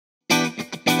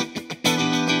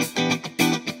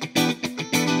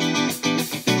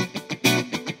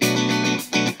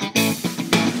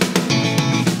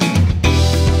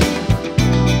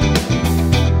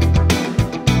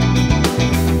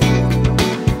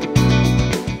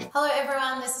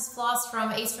Ross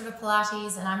from East River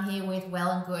Pilates, and I'm here with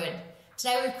Well+Good.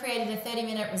 Today we've created a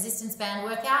 30-minute resistance band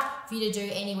workout for you to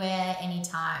do anywhere,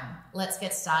 anytime. Let's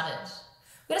get started.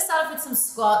 We're going to start off with some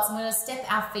squats. I'm going to step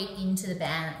our feet into the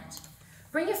band.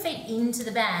 Bring your feet into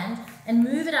the band and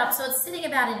move it up so it's sitting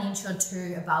about an inch or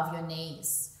two above your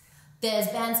knees. There's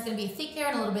bands that are going to be thicker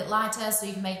and a little bit lighter, so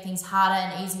you can make things harder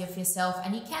and easier for yourself,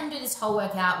 and you can do this whole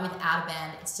workout without a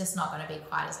band. It's just not going to be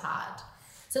quite as hard.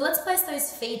 So let's place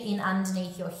those feet in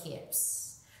underneath your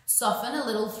hips. Soften a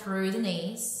little through the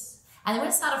knees, and then we're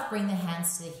going to start off bringing the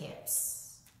hands to the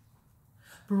hips.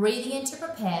 Breathing in to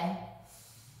prepare.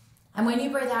 And when you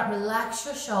breathe out, relax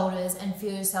your shoulders and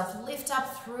feel yourself lift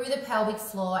up through the pelvic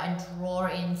floor and draw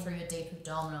in through your deep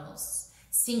abdominals,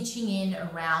 cinching in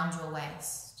around your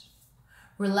waist.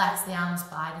 Relax the arms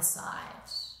by the side.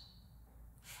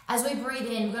 As we breathe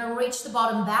in, we're going to reach the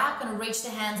bottom back, going to reach the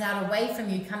hands out away from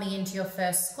you coming into your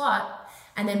first squat,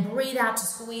 and then breathe out to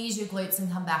squeeze your glutes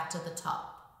and come back to the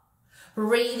top.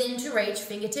 Breathe in to reach,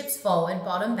 fingertips forward,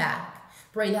 bottom back.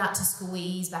 Breathe out to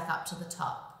squeeze back up to the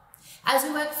top. As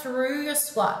we work through your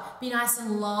squat, be nice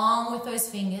and long with those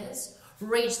fingers.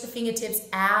 Reach the fingertips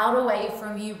out away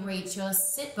from you, reach your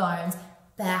sit bones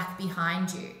back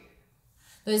behind you.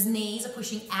 Those knees are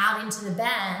pushing out into the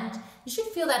band. You should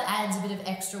feel that adds a bit of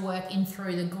extra work in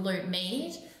through the glute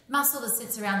med, muscle that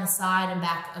sits around the side and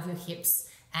back of your hips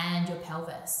and your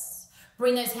pelvis.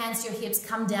 Bring those hands to your hips,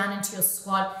 come down into your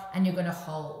squat, and you're going to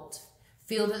hold.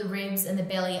 Feel that the ribs and the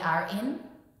belly are in.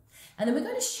 And then we're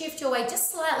going to shift your weight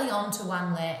just slightly onto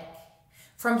one leg.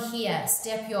 From here,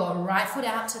 step your right foot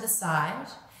out to the side,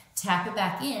 tap it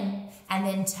back in, and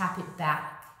then tap it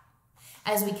back.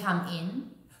 As we come in,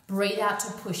 breathe out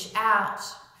to push out,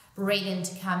 breathe in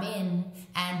to come in,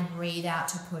 and breathe out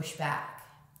to push back.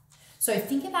 So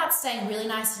think about staying really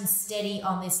nice and steady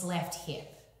on this left hip.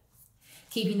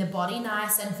 Keeping the body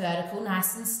nice and vertical,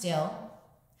 nice and still.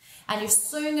 And you're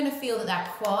soon going to feel that that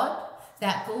quad,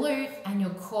 that glute, and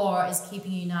your core is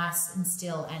keeping you nice and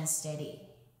still and steady.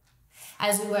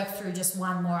 As we work through just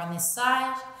one more on this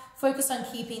side, focus on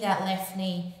keeping that left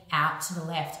knee out to the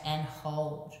left and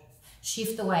hold.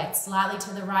 Shift the weight slightly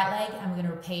to the right leg, and we're going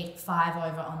to repeat 5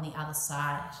 over on the other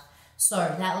side. So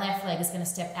that left leg is going to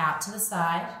step out to the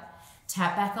side,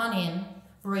 tap back on in,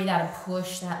 breathe out and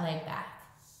push that leg back.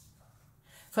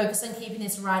 Focus on keeping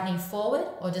this right knee forward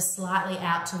or just slightly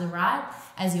out to the right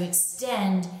as you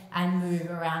extend and move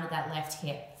around at that left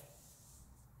hip.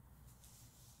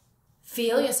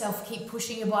 Feel yourself keep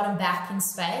pushing your bottom back in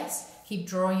space. Keep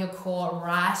drawing your core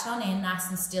right on in, nice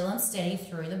and still and steady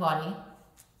through the body.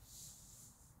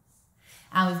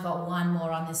 And we've got one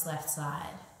more on this left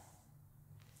side.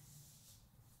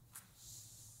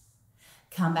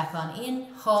 Come back on in,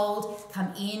 hold,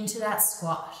 come into that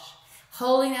squat.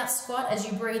 Holding that squat as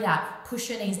you breathe out, push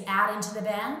your knees out into the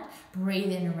band,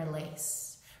 breathe in and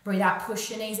release. Breathe out, push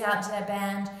your knees out to that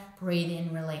band, breathe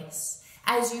in, release.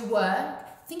 As you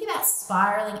work, think about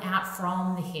spiraling out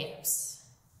from the hips.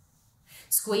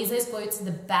 Squeeze those glutes to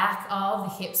the back of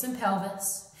the hips and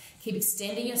pelvis. Keep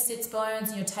extending your sits bones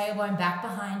and your tailbone back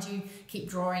behind you. Keep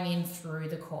drawing in through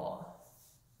the core.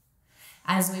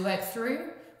 As we work through,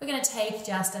 we're going to take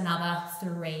just another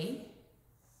 3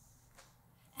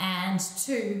 and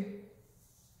 2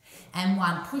 and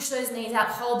 1. Push those knees out,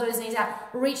 hold those knees out,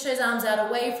 reach those arms out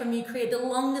away from you. Create the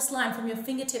longest line from your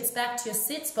fingertips back to your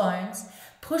sits bones.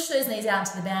 Push those knees out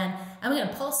to the band, and we're going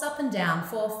to pulse up and down.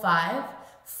 4, 5,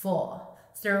 4,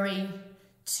 3,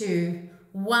 2,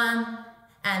 1.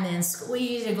 And then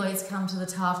squeeze your glutes, come to the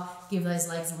top, give those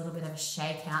legs a little bit of a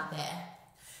shake out there.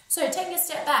 So take a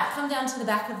step back, come down to the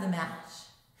back of the mat.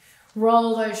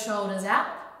 Roll those shoulders out.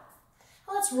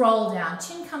 And let's roll down,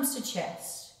 chin comes to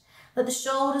chest. Let the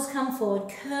shoulders come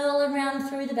forward, curl around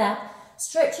through the back,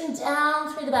 stretching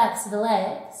down through the backs of the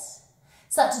legs.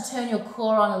 Start to turn your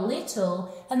core on a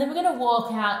little, and then we're going to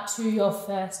walk out to your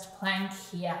first plank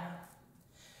here.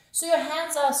 So your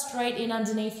hands are straight in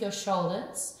underneath your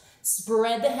shoulders.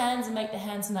 Spread the hands and make the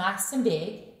hands nice and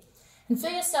big. And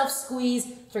feel yourself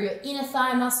squeeze through your inner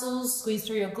thigh muscles, squeeze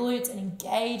through your glutes, and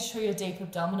engage through your deep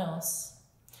abdominals.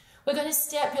 We're going to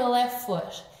step your left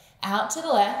foot out to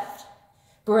the left,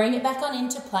 bring it back on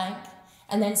into plank,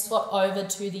 and then swap over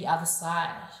to the other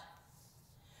side.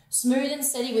 Smooth and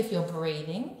steady with your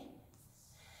breathing,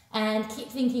 and keep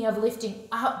thinking of lifting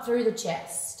up through the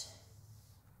chest.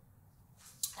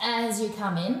 As you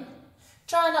come in,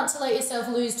 try not to let yourself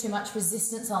lose too much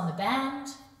resistance on the band.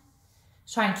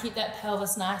 Try and keep that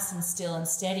pelvis nice and still and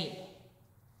steady.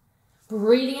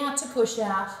 Breathing out to push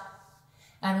out.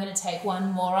 I'm going to take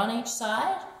one more on each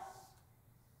side.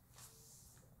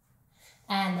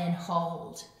 And then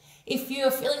hold. If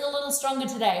you're feeling a little stronger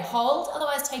today, hold,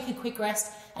 otherwise take a quick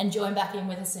rest and join back in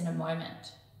with us in a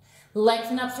moment.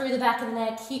 Lengthen up through the back of the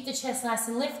neck, keep the chest nice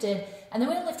and lifted, and then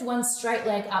we're going to lift one straight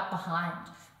leg up behind,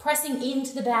 pressing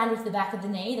into the band with the back of the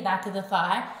knee, the back of the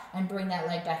thigh, and bring that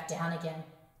leg back down again.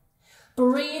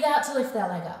 Breathe out to lift that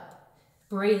leg up.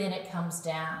 Breathe in, it comes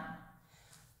down.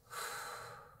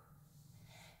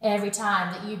 Every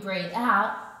time that you breathe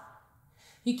out,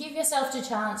 you give yourself the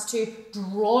chance to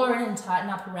draw in and tighten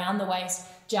up around the waist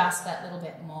just that little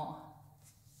bit more.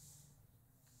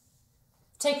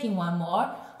 Taking one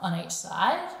more on each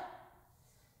side.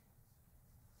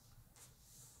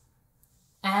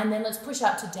 And then let's push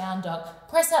up to down dog.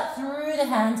 Press up through the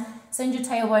hands, send your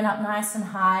tailbone up nice and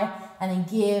high, and then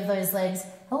give those legs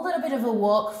a little bit of a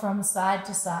walk from side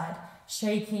to side,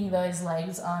 shaking those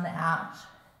legs on out.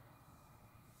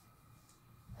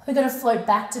 We're going to float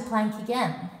back to plank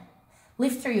again.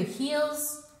 Lift through your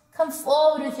heels, come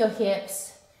forward with your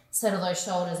hips, settle those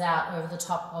shoulders out over the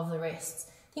top of the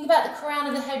wrists. Think about the crown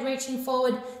of the head reaching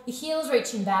forward, the heels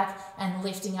reaching back, and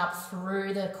lifting up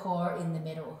through the core in the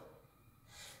middle.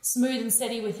 Smooth and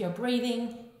steady with your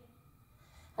breathing.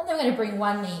 And then we're going to bring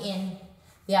one knee in,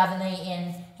 the other knee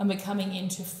in, and we're coming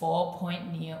into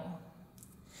 4-point kneel.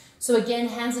 So again,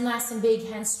 hands are nice and big,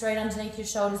 hands straight underneath your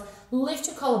shoulders. Lift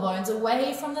your collarbones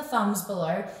away from the thumbs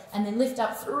below, and then lift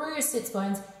up through your sits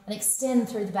bones and extend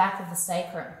through the back of the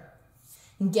sacrum.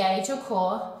 Engage your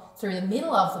core through the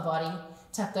middle of the body.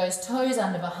 Tuck those toes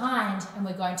under behind, and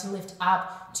we're going to lift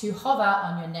up to hover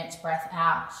on your next breath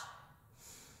out.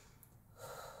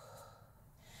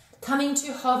 Coming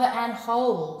to hover and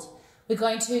hold. We're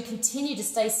going to continue to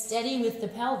stay steady with the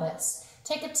pelvis.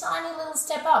 Take a tiny little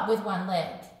step up with one leg.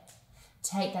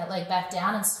 Take that leg back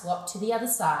down and swap to the other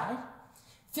side.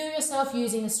 Feel yourself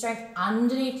using the strength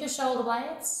underneath your shoulder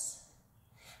blades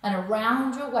and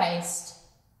around your waist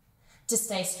to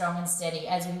stay strong and steady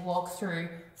as we walk through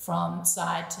from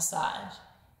side to side.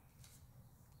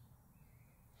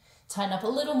 Tighten up a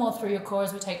little more through your core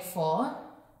as we take 4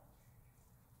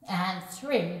 and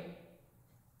 3.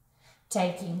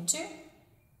 Taking 2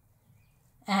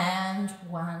 and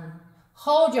 1.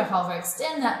 Hold your hover,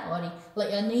 extend that body,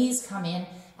 let your knees come in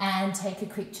and take a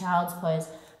quick child's pose.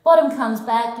 Bottom comes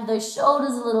back, give those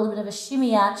shoulders a little bit of a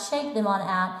shimmy out, shake them on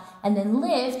out, and then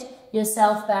lift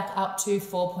yourself back up to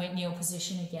 4-point kneel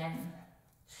position again.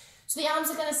 So the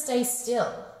arms are going to stay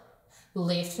still.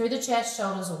 Lift through the chest,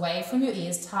 shoulders away from your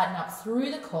ears, tighten up through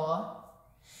the core,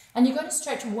 and you're going to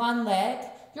stretch one leg,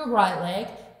 your right leg,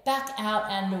 back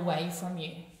out and away from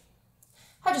you.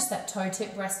 Have just that toe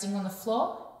tip resting on the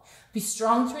floor. Be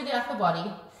strong through the upper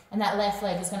body, and that left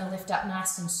leg is going to lift up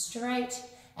nice and straight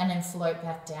and then float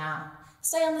back down.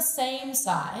 Stay on the same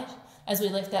side as we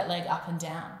lift that leg up and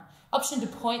down. Option to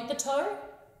point the toe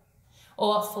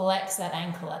or flex that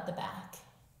ankle at the back.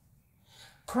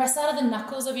 Press out of the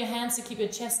knuckles of your hands to keep your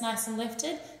chest nice and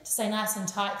lifted, to stay nice and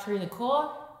tight through the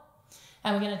core.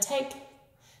 And we're going to take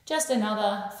just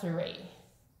another 3.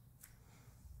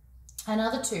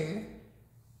 Another 2.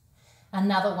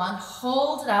 Another 1,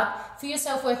 hold it up, feel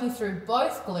yourself working through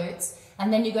both glutes,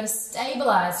 and then you're going to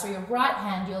stabilize through your right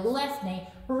hand, your left knee,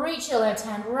 reach your left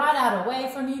hand right out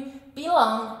away from you, be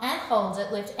long and hold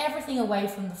it, lift everything away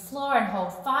from the floor and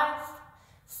hold 5,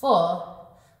 4,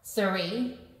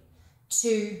 3,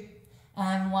 2,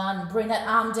 and 1. Bring that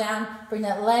arm down, bring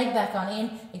that leg back on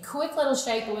in, a quick little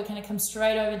shake, but we're going to come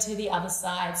straight over to the other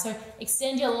side. So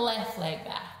extend your left leg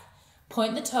back,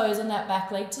 point the toes on that back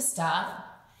leg to start.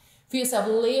 Feel yourself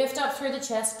lift up through the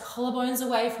chest, collarbones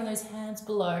away from those hands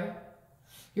below.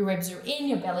 Your ribs are in,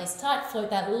 your belly's tight. Float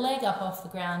that leg up off the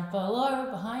ground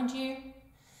below, behind you.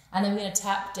 And then we're going to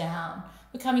tap down.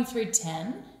 We're coming through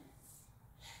 10.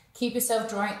 Keep yourself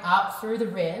drawing up through the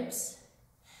ribs.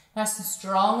 Nice and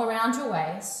strong around your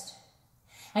waist.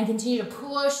 And continue to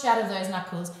push out of those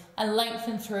knuckles and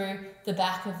lengthen through the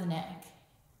back of the neck.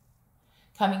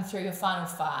 Coming through your final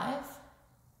 5,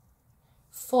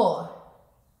 4,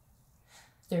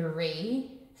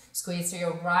 3, squeeze through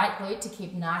your right glute to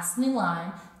keep nice and in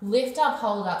line, lift up,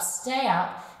 hold up, stay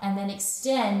up, and then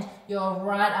extend your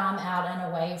right arm out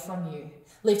and away from you.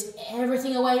 Lift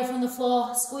everything away from the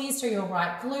floor, squeeze through your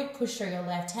right glute, push through your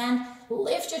left hand,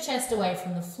 lift your chest away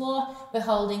from the floor. We're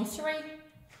holding 3,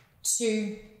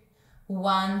 2,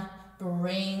 1,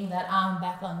 bring that arm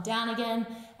back on down again,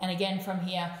 and again from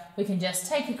here, we can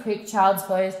just take a quick child's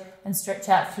pose and stretch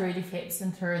out through the hips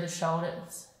and through the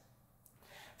shoulders.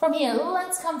 From here,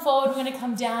 let's come forward. We're going to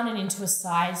come down and into a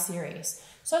side series.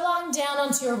 So lying down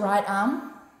onto your right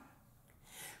arm,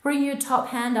 bring your top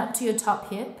hand up to your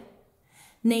top hip.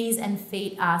 Knees and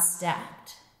feet are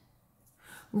stacked.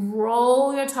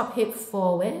 Roll your top hip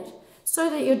forward so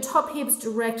that your top hip's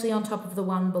directly on top of the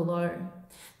one below.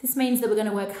 This means that we're going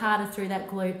to work harder through that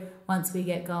glute once we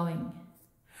get going.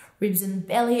 Ribs and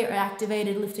belly are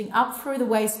activated, lifting up through the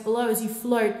waist below as you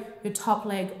float your top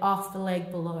leg off the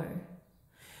leg below.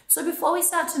 So before we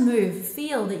start to move,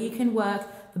 feel that you can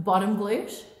work the bottom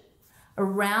glute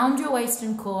around your waist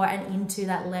and core and into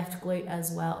that left glute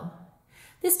as well.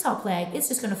 This top leg is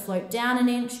just going to float down an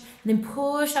inch and then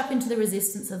push up into the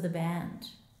resistance of the band.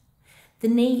 The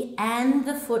knee and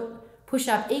the foot push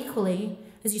up equally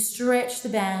as you stretch the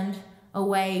band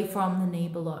away from the knee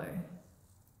below.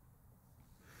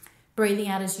 Breathing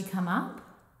out as you come up.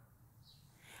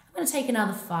 I'm going to take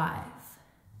another 5.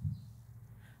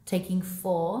 Taking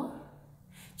 4.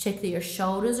 Check that your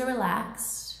shoulders are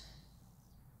relaxed.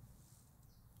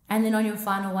 And then on your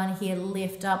final one here,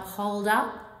 lift up, hold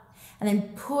up, and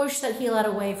then push that heel out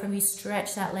away from you,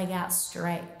 stretch that leg out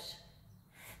straight.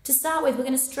 To start with, we're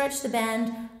going to stretch the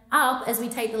band up as we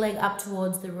take the leg up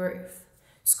towards the roof.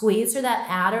 Squeeze through that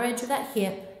outer edge of that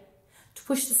hip to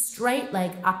push the straight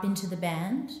leg up into the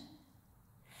band.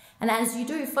 And as you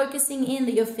do, focusing in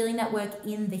that you're feeling that work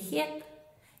in the hip,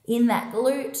 in that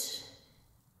glute,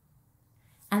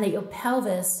 and that your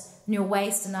pelvis and your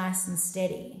waist are nice and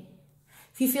steady.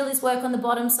 If you feel this work on the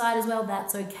bottom side as well,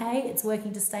 that's okay. It's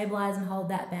working to stabilize and hold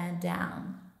that band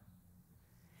down.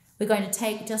 We're going to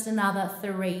take just another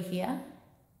 3 here,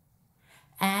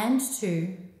 and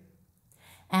 2,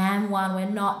 and 1. We're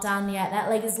not done yet. That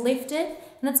leg is lifted,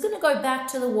 and it's going to go back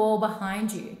to the wall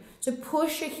behind you. So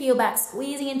push your heel back,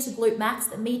 squeezing into glute max,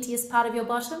 the meatiest part of your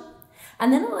bottom,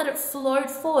 and then let it float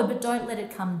forward, but don't let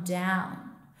it come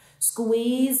down.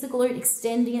 Squeeze the glute,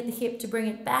 extending at the hip to bring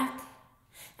it back,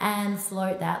 and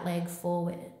float that leg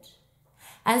forward.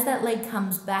 As that leg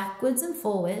comes backwards and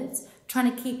forwards,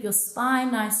 trying to keep your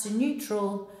spine nice and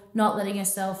neutral, not letting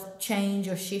yourself change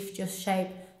or shift your shape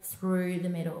through the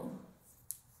middle.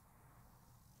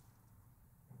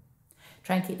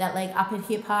 Try and keep that leg up at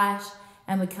hip height,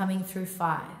 and we're coming through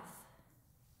 5. You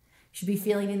should be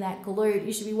feeling in that glute.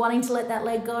 You should be wanting to let that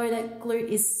leg go. That glute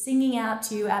is singing out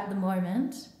to you at the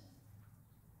moment.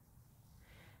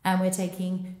 And we're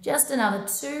taking just another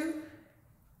 2.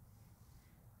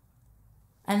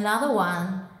 Another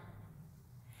 1.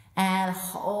 And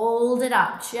hold it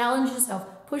up. Challenge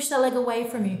yourself. Push that leg away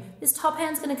from you. This top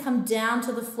hand's going to come down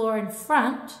to the floor in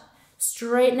front.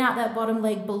 Straighten out that bottom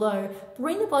leg below.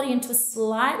 Bring the body into a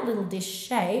slight little dish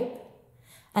shape.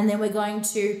 And then we're going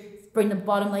to bring the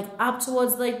bottom leg up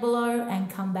towards the leg below and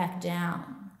come back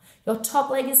down. Your top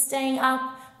leg is staying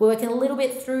up. We're working a little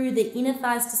bit through the inner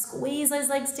thighs to squeeze those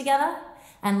legs together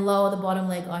and lower the bottom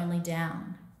leg only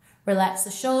down. Relax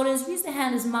the shoulders. Use the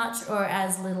hand as much or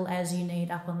as little as you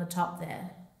need up on the top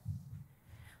there.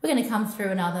 We're going to come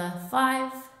through another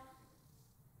 5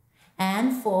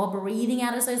 and 4, breathing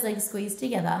out as those legs squeeze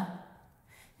together,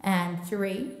 and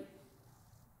 3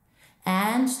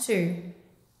 and 2.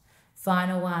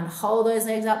 Final 1. Hold those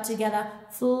legs up together,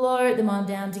 float them on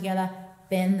down together,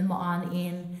 bend them on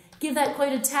in. Give that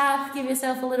glute a tap, give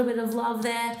yourself a little bit of love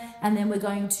there, and then we're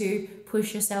going to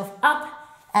push yourself up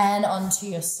and onto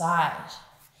your side.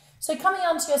 So coming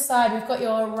onto your side, we've got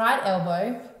your right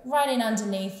elbow right in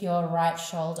underneath your right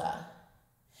shoulder.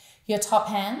 Your top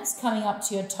hands coming up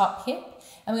to your top hip,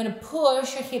 and we're going to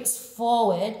push your hips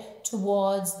forward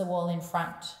towards the wall in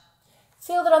front.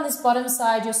 Feel that on this bottom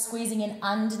side, you're squeezing in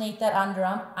underneath that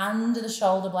underarm, under the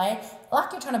shoulder blade,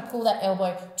 like you're trying to pull that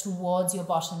elbow towards your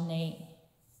bottom knee.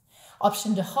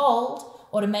 Option to hold,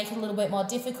 or to make it a little bit more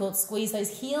difficult, squeeze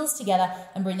those heels together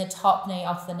and bring the top knee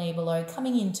off the knee below,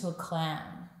 coming into a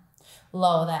clam.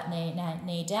 Lower that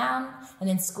knee down, and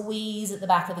then squeeze at the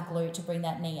back of the glute to bring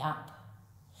that knee up.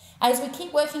 As we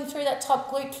keep working through that top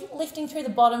glute, keep lifting through the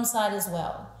bottom side as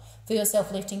well. Feel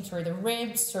yourself lifting through the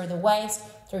ribs, through the waist,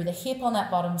 through the hip on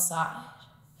that bottom side.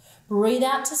 Breathe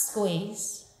out to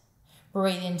squeeze.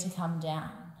 Breathe in to come down.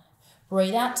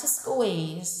 Breathe out to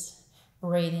squeeze.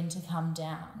 Breathe in to come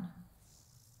down.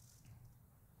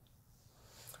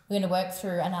 We're going to work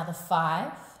through another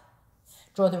 5.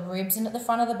 Draw the ribs in at the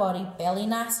front of the body, belly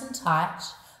nice and tight,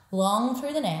 long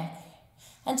through the neck.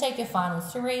 And take your final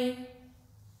 3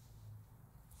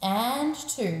 and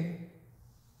 2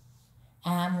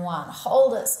 and 1.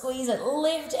 Hold it, squeeze it,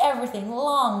 lift everything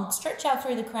long. Stretch out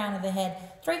through the crown of the head.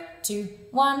 3, 2,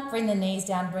 1. Bring the knees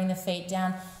down, bring the feet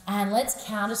down. And let's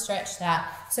counter stretch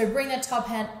that. So bring the top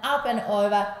hand up and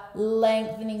over,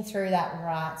 lengthening through that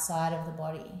right side of the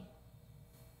body.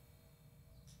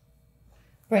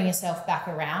 Bring yourself back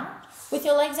around. With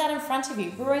your legs out in front of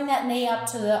you, bring that knee up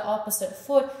to the opposite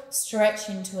foot. Stretch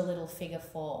into a little figure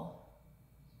 4.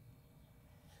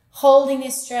 Holding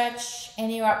this stretch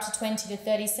anywhere up to 20 to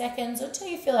 30 seconds until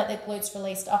you feel like the glutes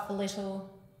released off a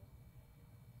little.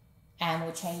 And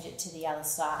we'll change it to the other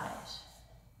side.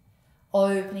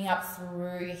 Opening up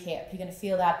through your hip. You're going to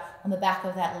feel that on the back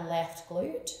of that left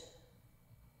glute.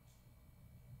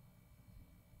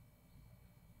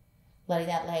 Letting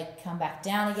that leg come back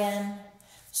down again.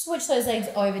 Switch those legs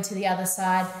over to the other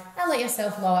side and let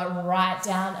yourself lower right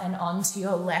down and onto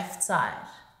your left side.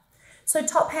 So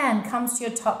top hand comes to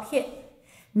your top hip.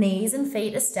 Knees and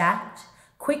feet are stacked.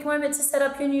 Quick moment to set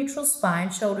up your neutral spine,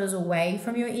 shoulders away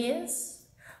from your ears.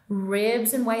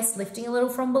 Ribs and waist lifting a little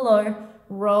from below.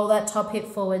 Roll that top hip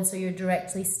forward so you're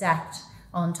directly stacked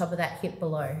on top of that hip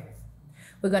below.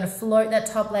 We're going to float that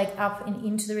top leg up and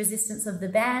into the resistance of the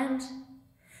band.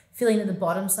 Feeling that the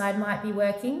bottom side might be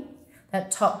working. That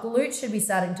top glute should be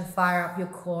starting to fire up. Your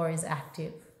core is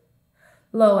active.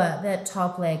 Lower that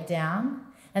top leg down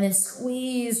and then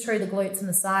squeeze through the glutes on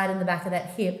the side and the back of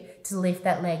that hip to lift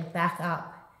that leg back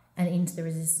up and into the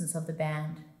resistance of the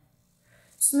band.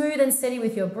 Smooth and steady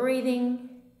with your breathing.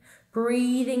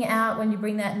 Breathing out when you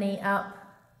bring that knee up.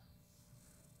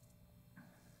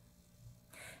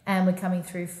 And we're coming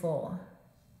through 4.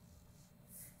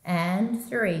 And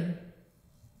 3.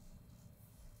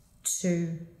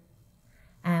 2.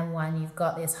 And 1. You've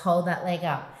got this. Hold that leg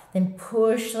up. Then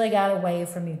push the leg out away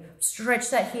from you. Stretch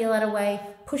that heel out away.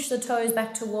 Push the toes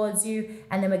back towards you.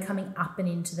 And then we're coming up and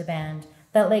into the band.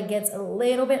 That leg gets a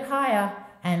little bit higher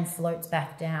and floats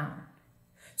back down.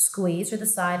 Squeeze through the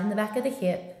side and the back of the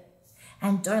hip.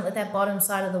 And don't let that bottom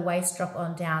side of the waist drop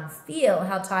on down. Feel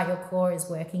how tight your core is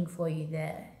working for you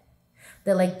there.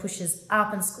 The leg pushes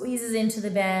up and squeezes into the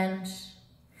band.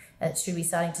 It should be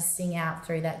starting to sing out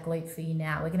through that glute for you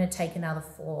now. We're going to take another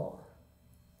 4.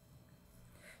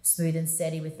 Smooth and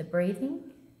steady with the breathing.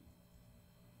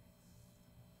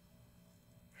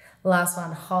 Last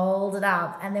one, hold it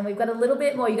up. And then we've got a little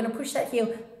bit more. You're going to push that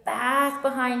heel back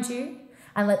behind you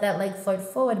and let that leg float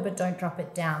forward, but don't drop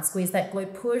it down. Squeeze that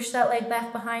glute, push that leg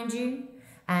back behind you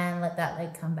and let that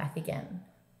leg come back again.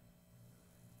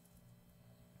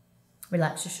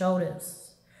 Relax your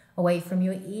shoulders away from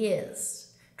your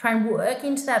ears. Try and work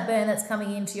into that burn that's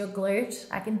coming into your glute.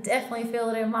 I can definitely feel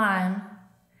it in mine.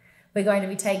 We're going to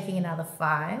be taking another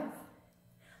 5.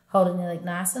 Holding the leg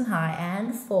nice and high.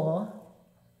 And 4.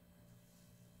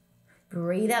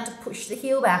 Breathe out to push the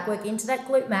heel back. Work into that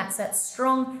glute max, that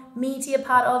strong, meatier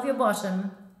part of your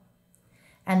bottom.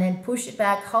 And then push it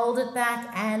back, hold it back,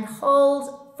 and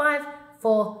hold. 5,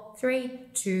 4, 3,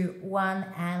 2, 1,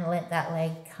 and let that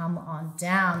leg come on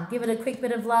down. Give it a quick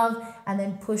bit of love, and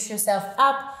then push yourself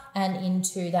up and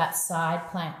into that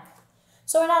side plank.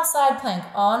 So in our side plank,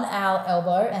 on our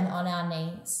elbow and on our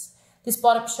knees, this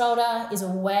bottom shoulder is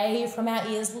away from our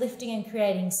ears, lifting and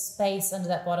creating space under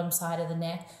that bottom side of the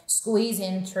neck. Squeeze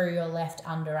in through your left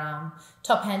underarm.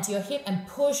 Top hand to your hip and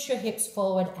push your hips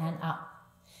forward and up.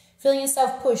 Feeling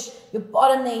yourself push your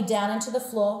bottom knee down into the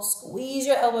floor. Squeeze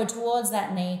your elbow towards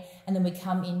that knee, and then we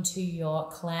come into your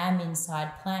CLAM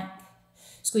inside plank.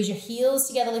 Squeeze your heels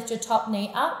together, lift your top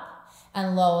knee up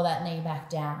and lower that knee back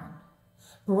down.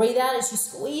 Breathe out as you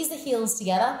squeeze the heels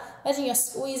together. Imagine you're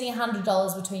squeezing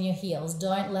 $100 between your heels.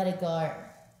 Don't let it go.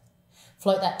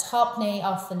 Float that top knee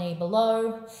off the knee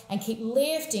below and keep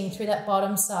lifting through that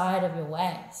bottom side of your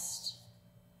waist.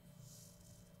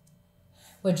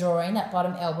 We're drawing that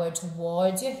bottom elbow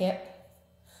towards your hip,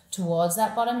 towards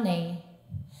that bottom knee,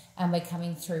 and we're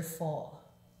coming through 4.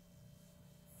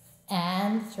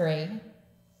 And 3.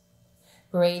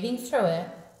 Breathing through it.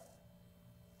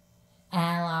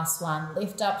 And last one,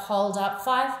 lift up, hold up,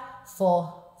 5,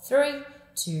 4, 3,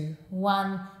 2,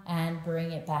 1, and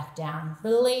bring it back down.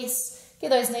 Release, give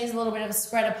those knees a little bit of a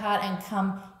spread apart and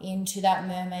come into that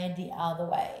mermaid the other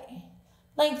way.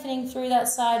 Lengthening through that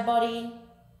side body.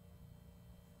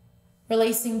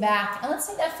 Releasing back, and let's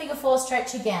take that figure 4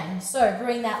 stretch again. So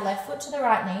bring that left foot to the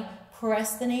right knee,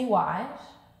 press the knee wide.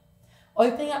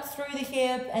 Opening up through the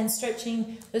hip and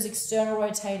stretching those external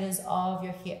rotators of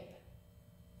your hip.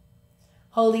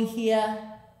 Holding here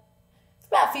for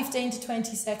about 15 to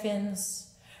 20 seconds,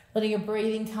 letting your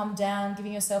breathing come down,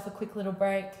 giving yourself a quick little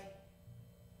break.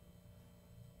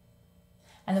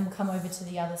 And then we'll come over to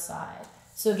the other side.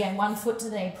 So again, one foot to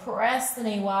the knee, press the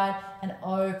knee wide and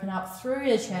open up through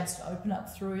the chest, open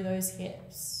up through those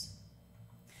hips.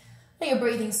 Let your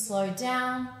breathing slow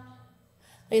down.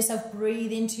 Let yourself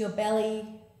breathe into your belly.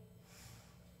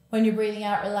 When you're breathing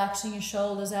out, relaxing your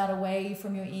shoulders out away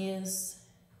from your ears.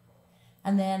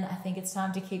 And then I think it's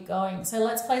time to keep going. So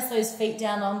let's place those feet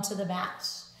down onto the mat.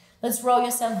 Let's roll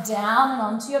yourself down and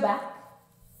onto your back.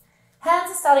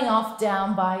 Hands are starting off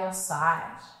down by your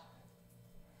side.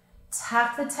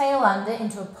 Tuck the tail under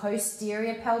into a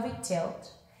posterior pelvic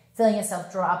tilt, feeling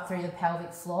yourself draw up through the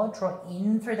pelvic floor, draw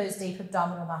in through those deep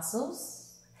abdominal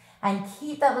muscles, and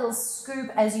keep that little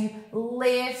scoop as you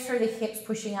lift through the hips,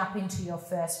 pushing up into your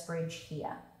first bridge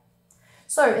here.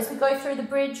 So as we go through the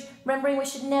bridge, remembering we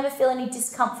should never feel any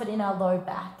discomfort in our low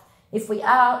back. If we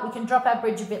are, we can drop our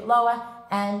bridge a bit lower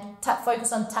and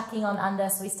focus on tucking on under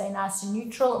so we stay nice and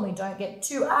neutral and we don't get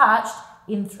too arched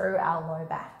in through our low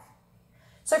back.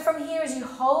 So from here, as you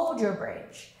hold your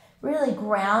bridge, really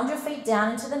ground your feet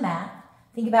down into the mat.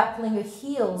 Think about pulling your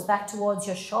heels back towards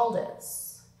your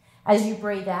shoulders. As you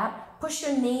breathe out, push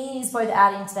your knees both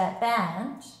out into that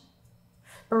band.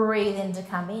 Breathe in to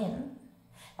come in.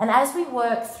 And as we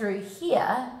work through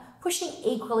here, pushing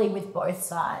equally with both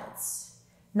sides.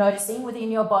 Noticing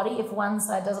within your body if one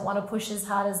side doesn't want to push as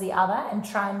hard as the other and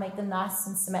try and make them nice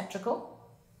and symmetrical.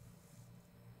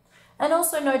 And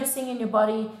also noticing in your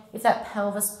body if that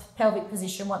pelvic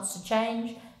position wants to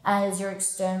change as you're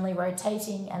externally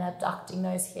rotating and abducting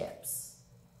those hips.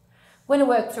 We're going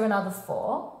to work through another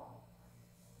 4.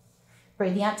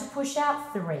 Breathing out to push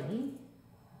out 3.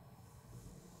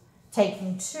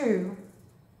 Taking 2.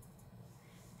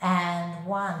 And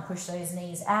 1. Push those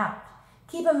knees out.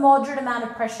 Keep a moderate amount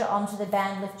of pressure onto the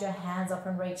band. Lift your hands up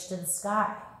and reach to the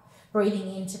sky.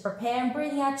 Breathing in to prepare and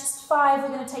breathing out just 5. We're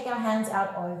going to take our hands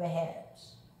out overhead.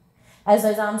 As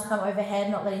those arms come overhead,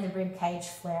 not letting the rib cage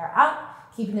flare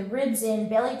up, keeping the ribs in,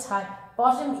 belly tight,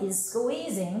 bottom is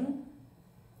squeezing,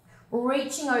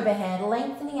 reaching overhead,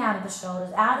 lengthening out of the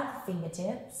shoulders, out of the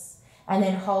fingertips, and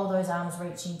then hold those arms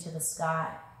reaching to the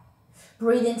sky.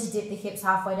 Breathe in to dip the hips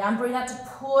halfway down. Breathe out to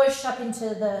push up into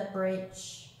the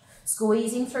bridge,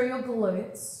 squeezing through your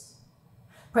glutes,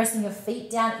 pressing your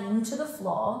feet down into the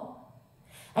floor,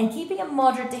 and keeping a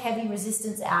moderate to heavy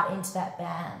resistance out into that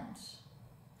band.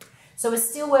 So we're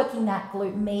still working that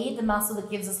glute med, the muscle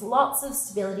that gives us lots of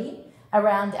stability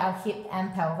around our hip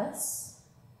and pelvis.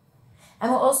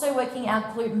 And we're also working our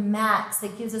glute max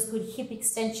that gives us good hip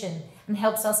extension and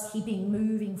helps us keeping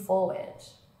moving forward.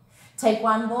 Take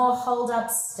 1 more, hold up,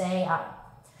 stay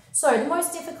up. So the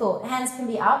most difficult, hands can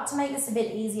be up. To make this a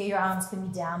bit easier, your arms can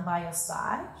be down by your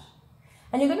side.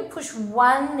 And you're going to push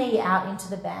 1 knee out into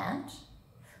the band,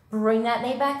 bring that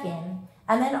knee back in,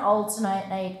 and then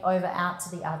alternate over out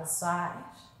to the other side.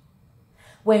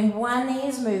 When 1 knee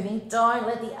is moving, don't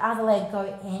let the other leg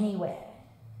go anywhere.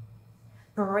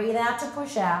 Breathe out to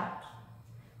push out.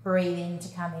 Breathe in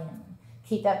to come in.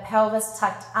 Keep that pelvis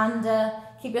tucked under.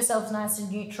 Keep yourselves nice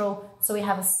and neutral so we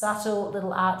have a subtle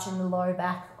little arch in the low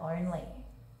back only.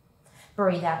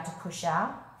 Breathe out to push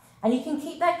out. And you can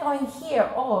keep that going here,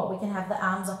 or we can have the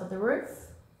arms up at the roof.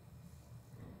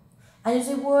 And as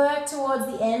we work towards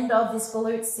the end of this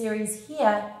glute series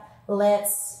here,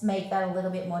 let's make that a little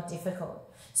bit more difficult.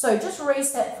 So just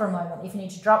reset for a moment. If you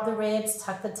need to drop the ribs,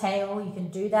 tuck the tail, you can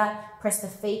do that. Press the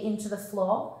feet into the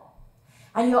floor.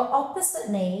 And your opposite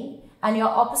knee and your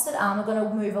opposite arm are going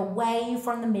to move away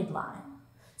from the midline.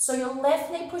 So your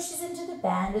left knee pushes into the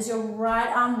band as your right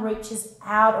arm reaches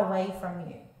out away from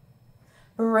you.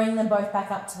 Bring them both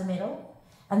back up to the middle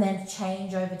and then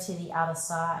change over to the other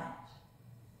side.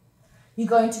 You're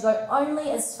going to go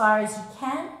only as far as you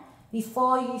can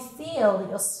before you feel that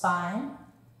your spine,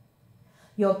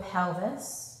 your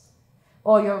pelvis,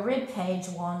 or your rib cage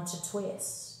want to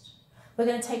twist. We're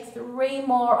going to take 3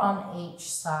 more on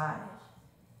each side.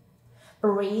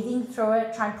 Breathing through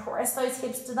it, try and press those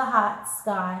hips to the heart,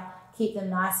 sky. Keep them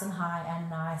nice and high and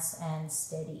nice and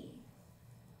steady.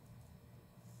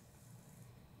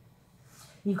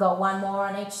 You've got 1 more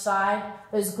on each side.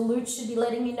 Those glutes should be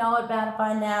letting you know about it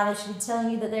by now. They should be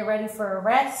telling you that they're ready for a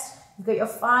rest. You've got your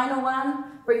final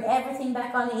one. Bring everything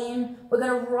back on in. We're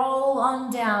going to roll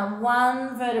on down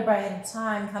 1 vertebrae at a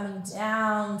time, coming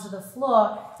down to the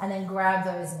floor, and then grab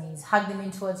those knees. Hug them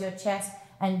in towards your chest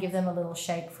and give them a little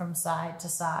shake from side to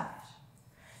side.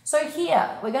 So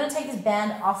here, we're going to take this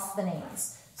band off the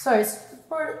knees. So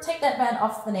take that band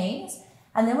off the knees.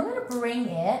 And then we're going to bring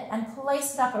it and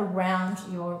place it up around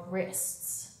your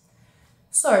wrists.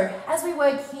 So as we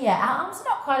work here, our arms are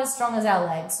not quite as strong as our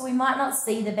legs, so we might not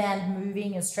see the band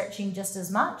moving and stretching just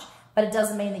as much, but it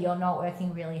doesn't mean that you're not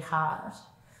working really hard.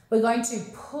 We're going to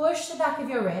push the back of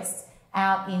your wrists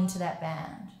out into that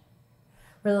band.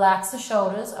 Relax the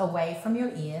shoulders away from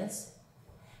your ears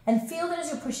and feel that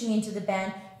as you're pushing into the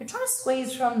band, you're trying to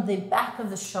squeeze from the back of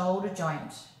the shoulder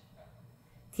joint.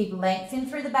 Keep length in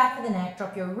through the back of the neck,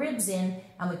 drop your ribs in,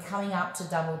 and we're coming up to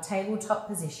double tabletop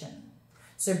position.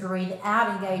 So breathe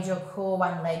out, engage your core,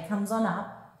 1 leg comes on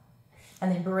up, and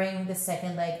then bring the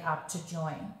second leg up to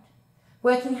join.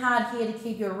 Working hard here to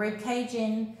keep your rib cage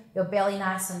in, your belly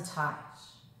nice and tight.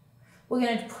 We're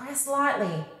going to press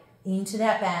lightly into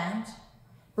that band.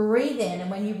 Breathe in,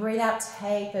 and when you breathe out,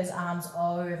 take those arms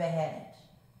overhead.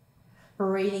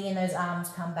 Breathing in, those arms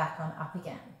come back on up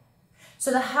again.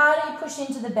 So the harder you push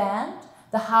into the band,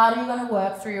 the harder you're going to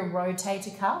work through your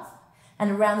rotator cuff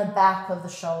and around the back of the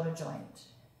shoulder joint.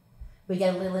 We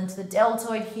get a little into the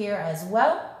deltoid here as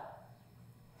well.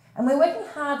 And we're working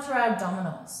hard through our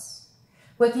abdominals.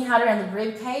 Working hard around the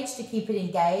rib cage to keep it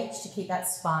engaged, to keep that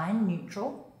spine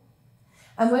neutral.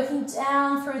 And working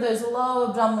down through those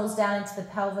low abdominals down into the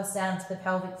pelvis, down into the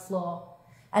pelvic floor.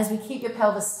 As we keep your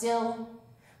pelvis still,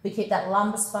 we keep that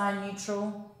lumbar spine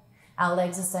neutral. Our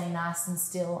legs are staying nice and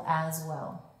still as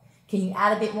well. Can you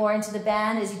add a bit more into the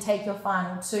band as you take your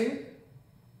final 2?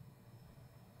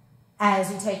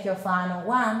 As you take your final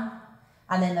 1,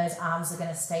 and then those arms are going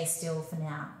to stay still for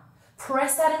now.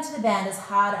 Press that into the band as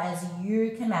hard as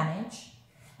you can manage.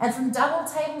 And from double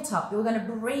tabletop, you're going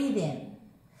to breathe in.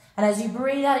 And as you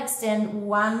breathe out, extend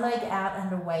one leg out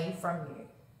and away from you.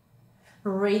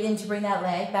 Breathe in to bring that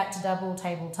leg back to double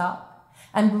tabletop.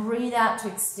 And breathe out to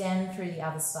extend through the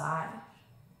other side.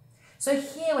 So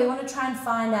here we want to try and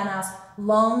find our nice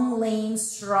long, lean,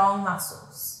 strong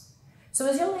muscles. So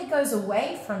as your leg goes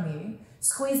away from you,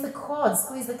 squeeze the quad,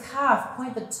 squeeze the calf,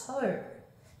 point the toe.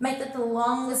 Make that the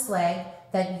longest leg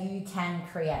that you can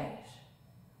create.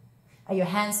 Are your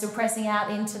hands still pressing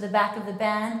out into the back of the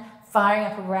band, firing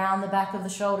up around the back of the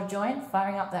shoulder joint,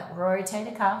 firing up that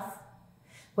rotator cuff?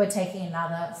 We're taking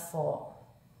another 4.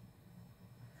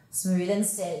 Smooth and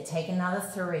steady, take another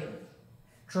 3.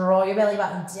 Draw your belly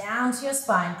button down to your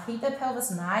spine, keep the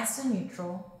pelvis nice and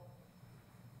neutral.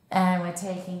 And we're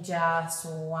taking just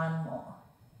 1 more.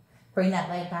 Bring that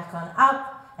leg back on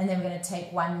up. And then we're going to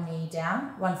take one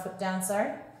foot down,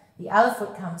 sorry. The other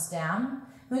foot comes down.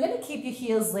 And we're going to keep your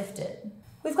heels lifted.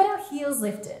 We've got our heels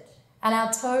lifted and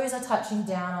our toes are touching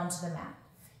down onto the mat.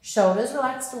 Shoulders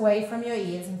relaxed away from your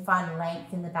ears and find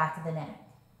length in the back of the neck.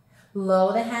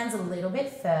 Lower the hands a little bit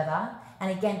further and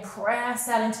again press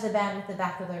out into the band with the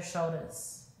back of those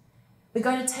shoulders. We're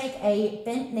going to take a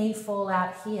bent knee fall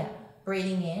out here.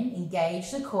 Breathing in, engage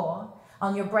the core.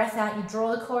 On your breath out, you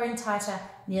draw the core in tighter.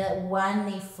 You let one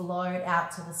knee float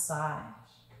out to the side.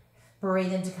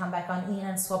 Breathe in to come back on in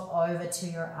and swap over to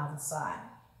your other side.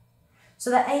 So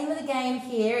the aim of the game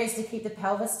here is to keep the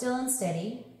pelvis still and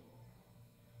steady,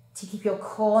 to keep your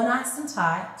core nice and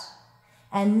tight,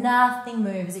 and nothing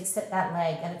moves except that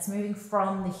leg, and it's moving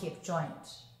from the hip joint.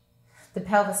 The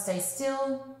pelvis stays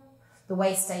still, the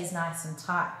waist stays nice and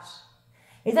tight.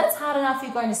 If that's hard enough,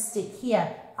 you're going to stick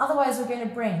here. Otherwise, we're going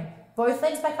to bring both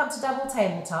legs back up to double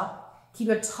tabletop. Keep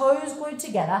your toes glued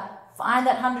together. Find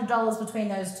that $100 between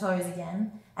those toes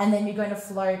again. And then you're going to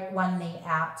float one knee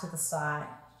out to the side.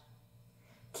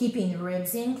 Keeping the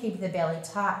ribs in, keeping the belly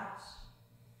tight.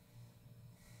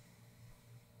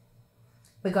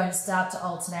 We're going to start to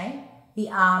alternate the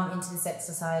arm into this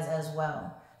exercise as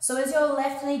well. So as your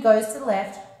left knee goes to the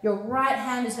left, your right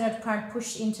hand is going to try and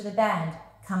push into the band.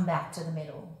 Come back to the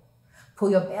middle.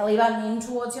 Pull your belly button in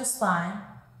towards your spine.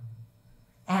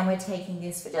 And we're taking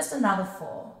this for just another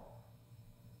 4.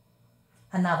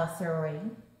 Another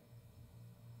 3.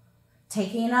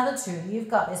 Taking another 2. You've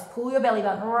got this. Pull your belly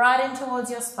button right in towards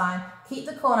your spine. Keep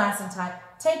the core nice and tight.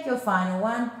 Take your final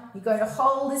 1. You're going to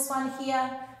hold this one here.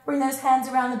 Bring those hands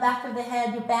around the back of the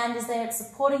head. Your band is there. It's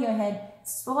supporting your head,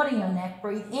 supporting your neck.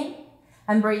 Breathe in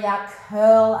and breathe out.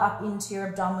 Curl up into your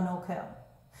abdominal curl.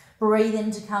 Breathe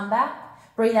in to come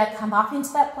back. Breathe out. Come up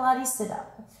into that Pilates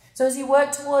sit-up. So as you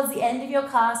work towards the end of your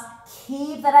class,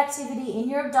 keep that activity in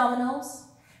your abdominals.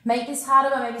 Make this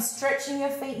harder by maybe stretching your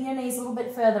feet and your knees a little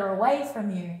bit further away from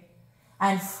you.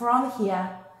 And from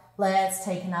here, let's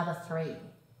take another 3.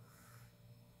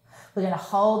 We're going to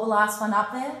hold the last one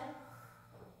up there.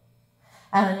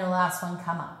 And then your last one,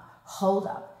 come up. Hold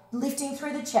up. Lifting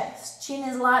through the chest. Chin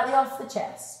is lightly off the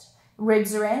chest.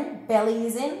 Ribs are in. Belly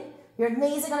is in. Your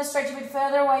knees are going to stretch a bit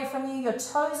further away from you. Your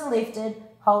toes are lifted.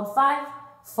 Hold 5,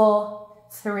 4,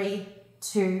 3,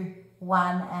 2,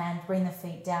 1. And bring the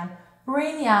feet down.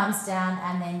 Bring the arms down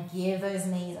and then give those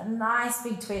knees a nice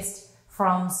big twist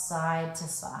from side to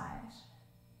side.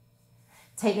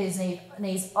 Take those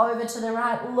knees over to the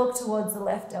right. Look towards the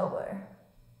left elbow.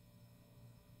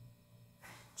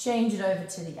 Change it over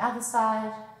to the other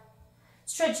side.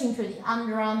 Stretching through the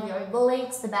underarm, the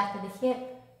obliques, the back of the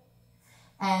hip.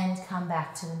 And come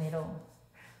back to the middle.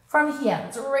 From here,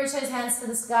 let's reach those hands to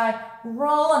the sky.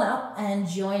 Roll on up and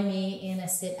join me in a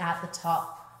sit at the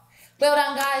top. Well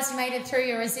done, guys. You made it through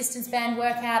your resistance band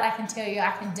workout. I can tell you, I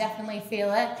can definitely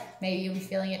feel it. Maybe you'll be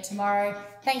feeling it tomorrow.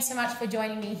 Thanks so much for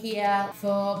joining me here.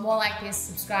 For more like this,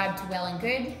 subscribe to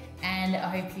Well+Good, and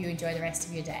I hope you enjoy the rest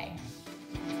of your day.